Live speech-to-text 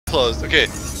closed. Okay.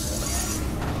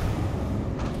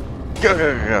 Go,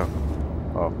 go, go, go.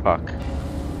 Oh, fuck.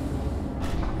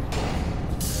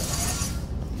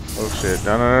 Oh, shit.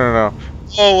 No, no, no, no, no.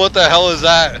 Oh, what the hell is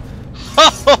that?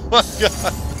 Oh my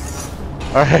god.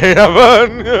 Alright, have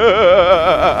fun.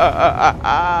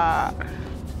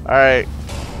 Alright.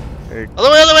 Hey. Other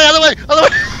way, other way, other way, other way.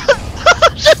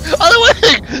 Other way.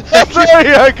 I'm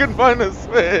sorry, I can find a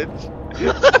switch.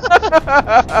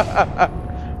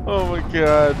 Oh my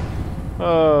god.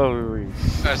 Holy.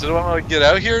 Alright, so do I want to get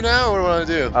out here now, or what do I want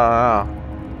to do? I don't know.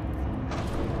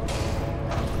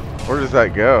 Where does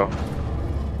that go?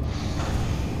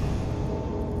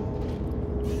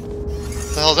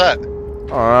 What the hell's that?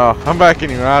 Oh no, I'm backing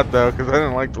you out though, because I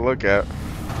didn't like to look at.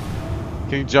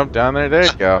 Can you jump down there? There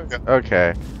you go.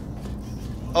 Okay.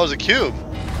 Oh, it's a cube.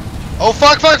 Oh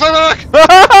fuck, fuck, fuck, fuck!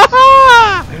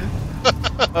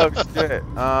 Oh shit.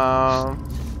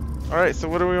 Alright, so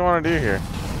what do we want to do here?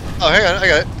 Oh, hang on, I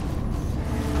got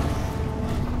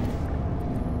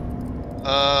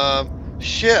it.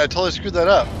 Shit, I totally screwed that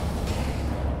up.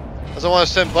 Because I want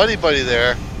to send Buddy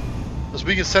there, because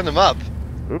we can send him up.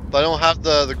 Oop. But I don't have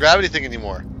the gravity thing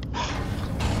anymore.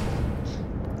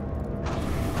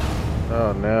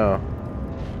 Oh no.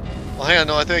 Well, hang on,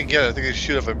 no, I think I can get it. I think I can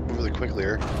shoot if I move really quickly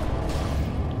here.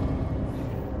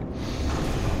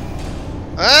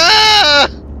 Ah!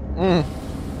 Mm.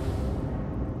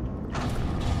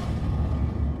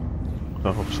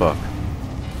 Oh fuck.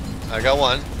 I got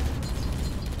one.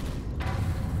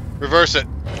 Reverse it.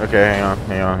 Okay, hang on,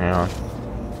 hang on, hang on.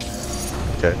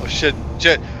 Okay. Oh shit,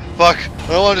 shit. Fuck. I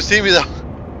don't want him to see me though.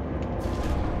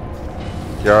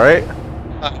 You alright?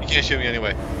 You can't shoot me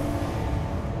anyway.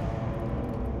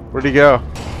 Where'd he go?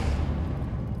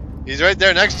 He's right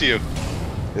there next to you.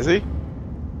 Is he?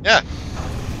 Yeah.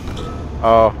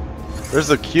 Oh. There's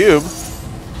a cube.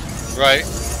 Right.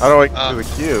 How do I get to the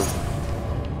cube?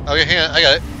 Okay, hang on. I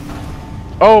got it.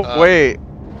 Oh, wait.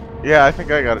 Yeah, I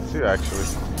think I got it too, actually.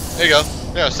 There you go.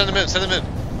 Yeah, send him in. Send him in.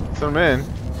 Send him in.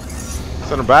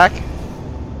 Send him back?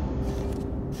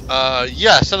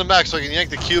 Yeah, send him back so I can yank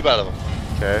the cube out of him.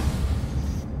 Okay.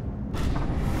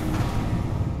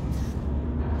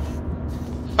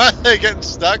 Are they getting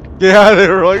stuck? Yeah, they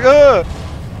were like, ugh!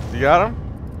 You got him?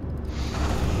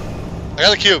 I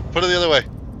got the cube. Put it the other way.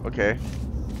 Okay.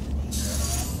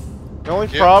 The only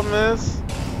problem is...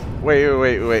 Wait,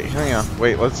 hang on.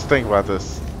 Wait, let's think about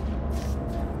this.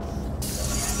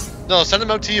 No, send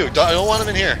him out to you. I don't want him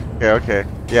in here. Okay,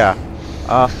 yeah.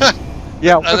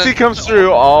 Yeah, once he comes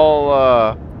through,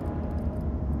 I'll,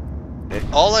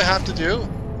 All I have to do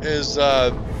is,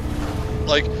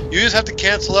 like, you just have to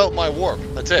cancel out my warp.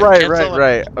 That's it. Right, Cancel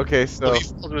right. Okay, so... He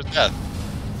falls to his death.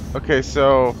 Okay,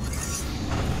 so...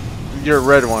 You're a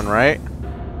red one, right?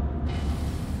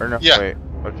 Or no, Yeah. wait.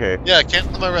 Okay, Yeah,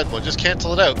 cancel my red one. Just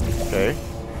cancel it out. okay.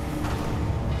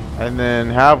 And then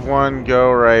have one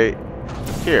go right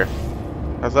here.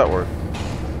 How's that work?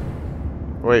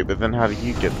 Wait, but then how do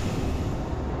you get...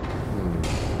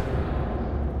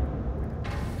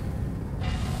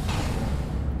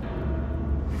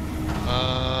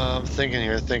 I'm thinking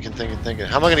here, thinking.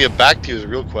 How am I gonna get back to you is a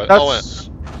real question. That's...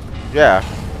 Yeah.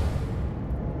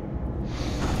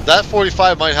 That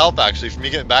 45 might help actually for me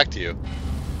getting back to you.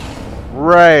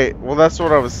 Right. Well, that's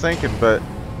what I was thinking, but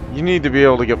you need to be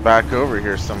able to get back over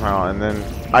here somehow, and then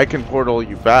I can portal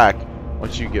you back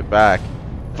once you get back.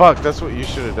 Fuck, that's what you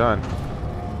should have done.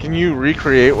 Can you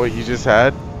recreate what you just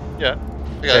had? Yeah.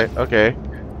 I got it. Okay.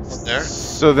 There.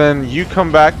 So then you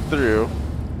come back through.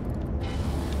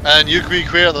 And you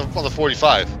recreate on the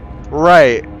 45.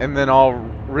 Right, and then I'll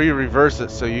reverse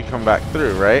it so you come back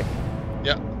through, right?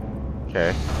 Yeah. Okay.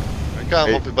 I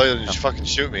can't hope anybody will just fucking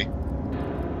shoot me.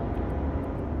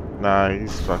 Nah,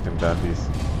 he's fucking dummies.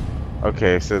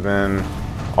 Okay, so then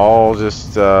I'll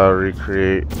just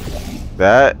recreate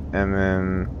that, and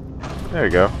then there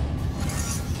you go.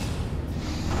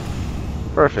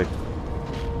 Perfect.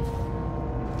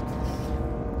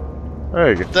 There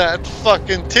you go. That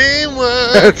fucking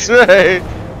teamwork! That's right!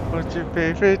 What's your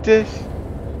favorite dish?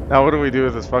 Now what do we do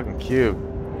with this fucking cube?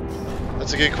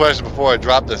 That's a good question before I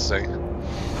drop this thing.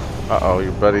 Uh-oh,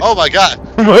 your buddy's... Oh my god!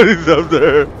 buddy's up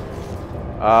there.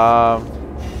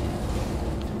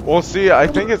 Well, see, I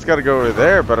think it's got to go over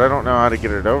there, but I don't know how to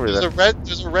get it over there.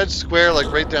 There's a red square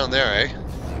like right down there, eh?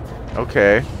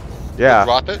 Okay. Yeah.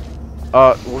 Drop it?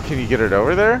 Well, can you get it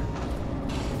over there?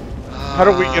 How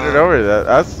do we get it over there?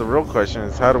 That's the real question,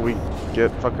 is how do we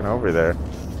get fucking over there?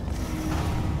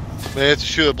 Maybe I have to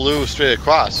shoot a blue straight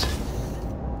across.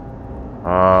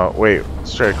 Wait,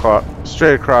 straight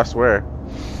across where?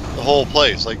 The whole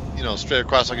place, like, you know, straight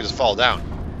across so I can just fall down.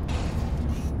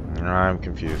 I'm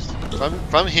confused.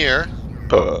 From here,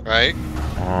 right,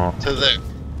 Oh. to there.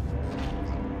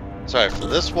 Sorry, from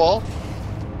this wall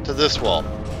to this wall,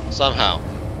 somehow.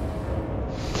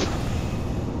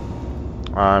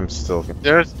 I'm still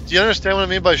confused. Do you understand what I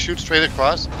mean by shoot straight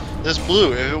across? This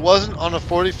blue, if it wasn't on a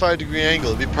 45-degree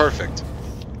angle, it'd be perfect.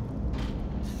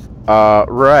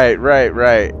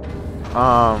 Right.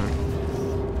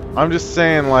 I'm just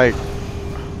saying, like,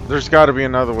 there's got to be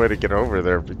another way to get over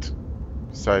there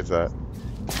besides that.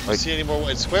 Like, see any more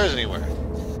white squares anywhere?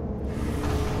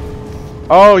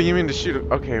 Oh, you mean to shoot?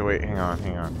 Okay, wait, hang on.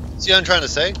 See what I'm trying to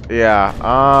say? Yeah.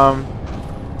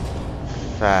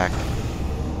 Fact.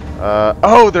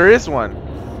 Oh, there is one.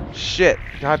 Shit.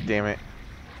 God damn it.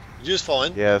 Did you just fall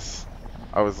in? Yes.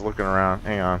 I was looking around.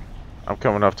 Hang on. I'm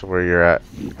coming up to where you're at.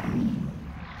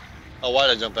 Oh, why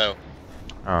did I jump out?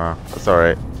 That's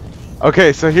alright.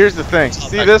 Okay, so here's the thing.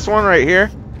 See this one right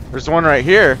here? There's one right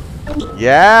here.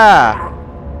 Yeah!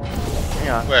 Hang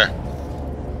on. Where?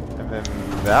 And then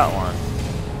that one.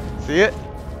 See it?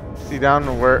 See down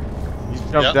to where you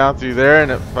jump down through there and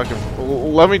it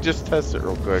fucking... Let me just test it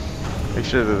real quick. Make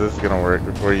sure that this is gonna work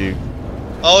before you...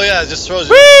 Oh yeah, it just throws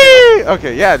you. Whee!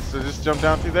 Okay, yeah, so just jump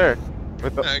down through there.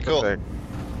 With the, cool.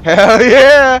 Hell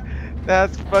yeah!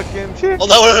 That's fucking chick. Well,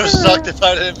 that would have sucked if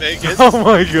I didn't make it. Oh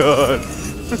my god.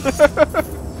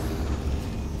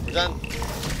 We're done.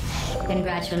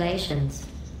 Congratulations.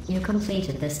 You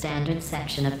completed the standard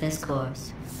section of this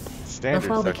course. Standard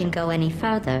Before we section. can go any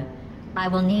further, I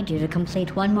will need you to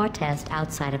complete one more test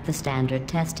outside of the standard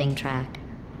testing track.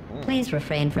 Please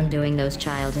refrain from doing those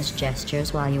childish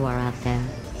gestures while you are out there.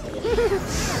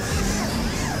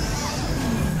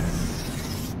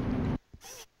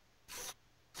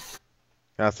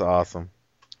 That's awesome.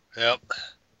 Yep.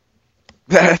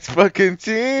 That's fucking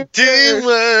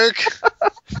Teamwork!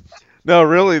 No,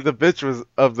 really, the bitch was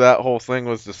of that whole thing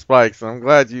was the spikes. I'm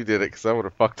glad you did it, because I would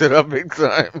have fucked it up big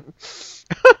time.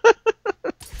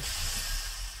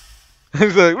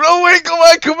 He's like, no, wait,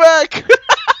 come back!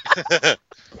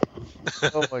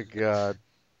 Oh my god.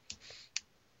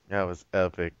 That was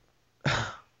epic.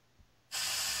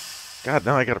 God,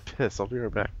 now I gotta piss. I'll be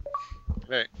right back.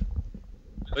 Wait.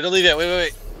 Wait, don't leave yet.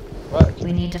 Wait. What?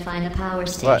 We need to find a power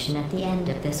station at the end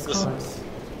of this course.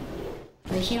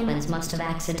 The humans must have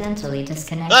accidentally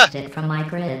disconnected it from my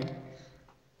grid.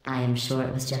 I am sure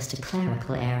it was just a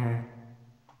clerical error.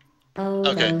 Oh,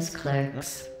 those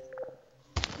clerks.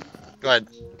 Go ahead.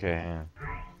 Okay, hang on.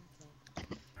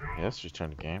 Yes, return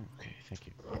to game. Okay, thank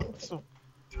you. So,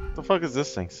 what the fuck is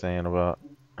this thing saying about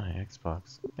my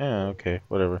Xbox? Yeah, okay,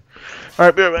 whatever.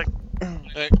 Alright, be right back.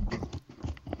 Hey.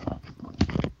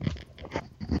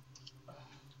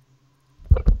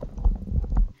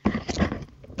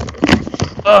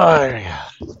 Oh, there we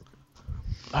go.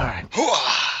 Alright.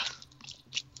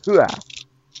 Hooah.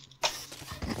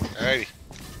 Alrighty.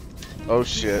 Oh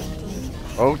shit.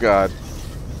 Oh god.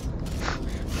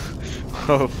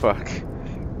 Oh fuck.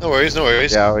 No worries.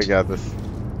 Yeah, we got this.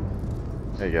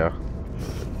 There you go.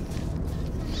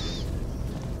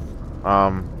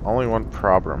 Only one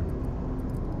problem.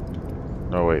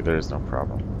 No wait, there is no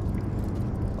problem.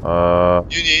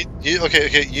 You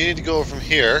need to go from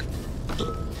here.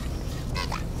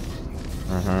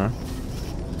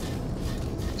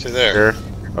 To there. Here?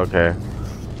 Okay.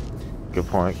 Good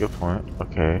point.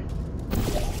 Okay.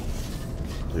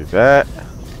 Do that.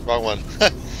 Wrong one.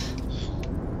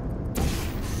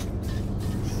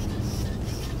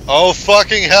 Oh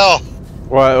fucking hell!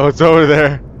 What's over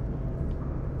there?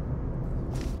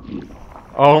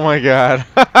 Oh my god.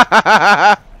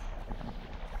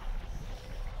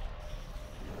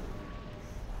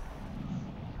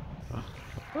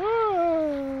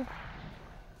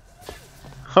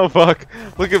 Oh fuck.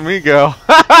 Look at me go.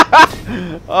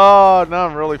 Oh, now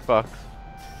I'm really fucked.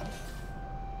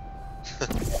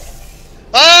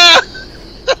 Ah!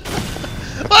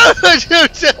 What did you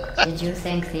do? Did you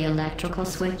think the electrical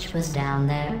switch was down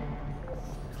there?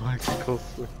 Electrical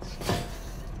switch.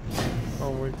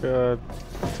 Oh my god.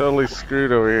 Totally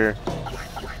screwed over here.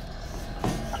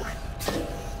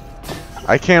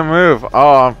 I can't move.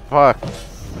 Oh, I'm fucked.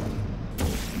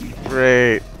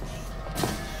 Great.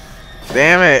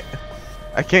 Damn it.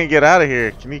 I can't get out of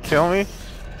here. Can you kill me?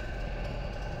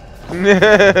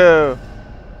 No.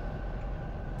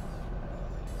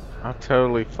 I'm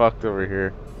totally fucked over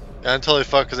here. Yeah, I'm totally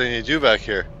fucked because I need you back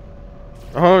here.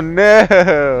 Oh no.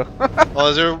 Oh,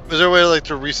 is there a way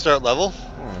to restart level?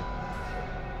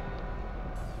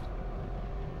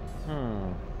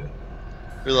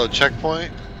 Reload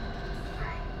checkpoint.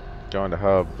 Going to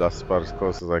hub. That's about as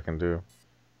close as I can do.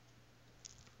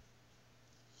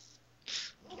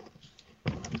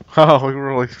 Oh, we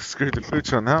really screwed the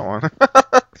pooch on that one.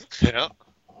 Yeah.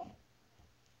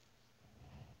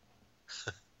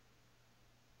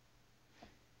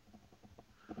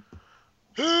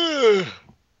 Who?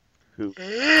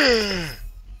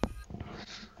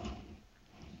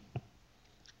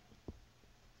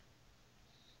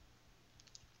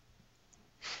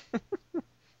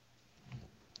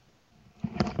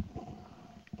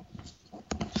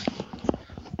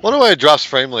 Wonder why it drops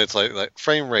frame rates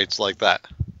like that.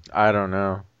 I don't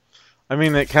know. I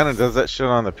mean, it kind of does that shit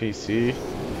on the PC,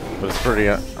 but it's pretty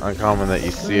uncommon that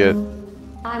you see it.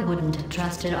 I wouldn't have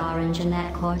trusted Orange in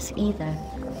that course either.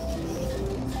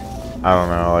 I don't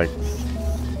know, like...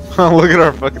 Look at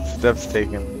our fucking steps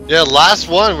taken. Yeah, last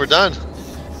one, we're done.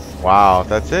 Wow,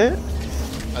 that's it?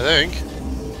 I think.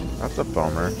 That's a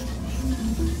bummer.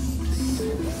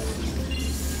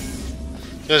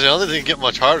 Guys, I don't think they can get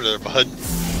much harder there, bud.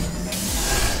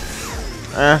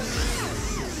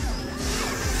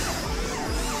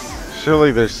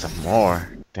 Surely there's some more.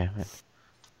 Damn it.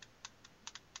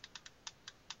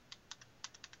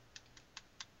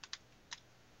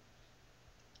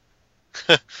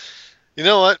 You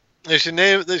know what? They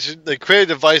create a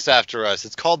device after us.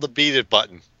 It's called the Beat It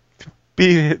button.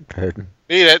 Beat it, then.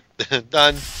 Beat it.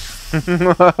 Done.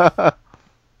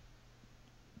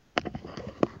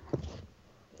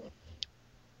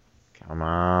 Come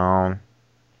on.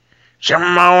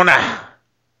 Shimona!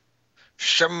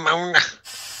 Shimona.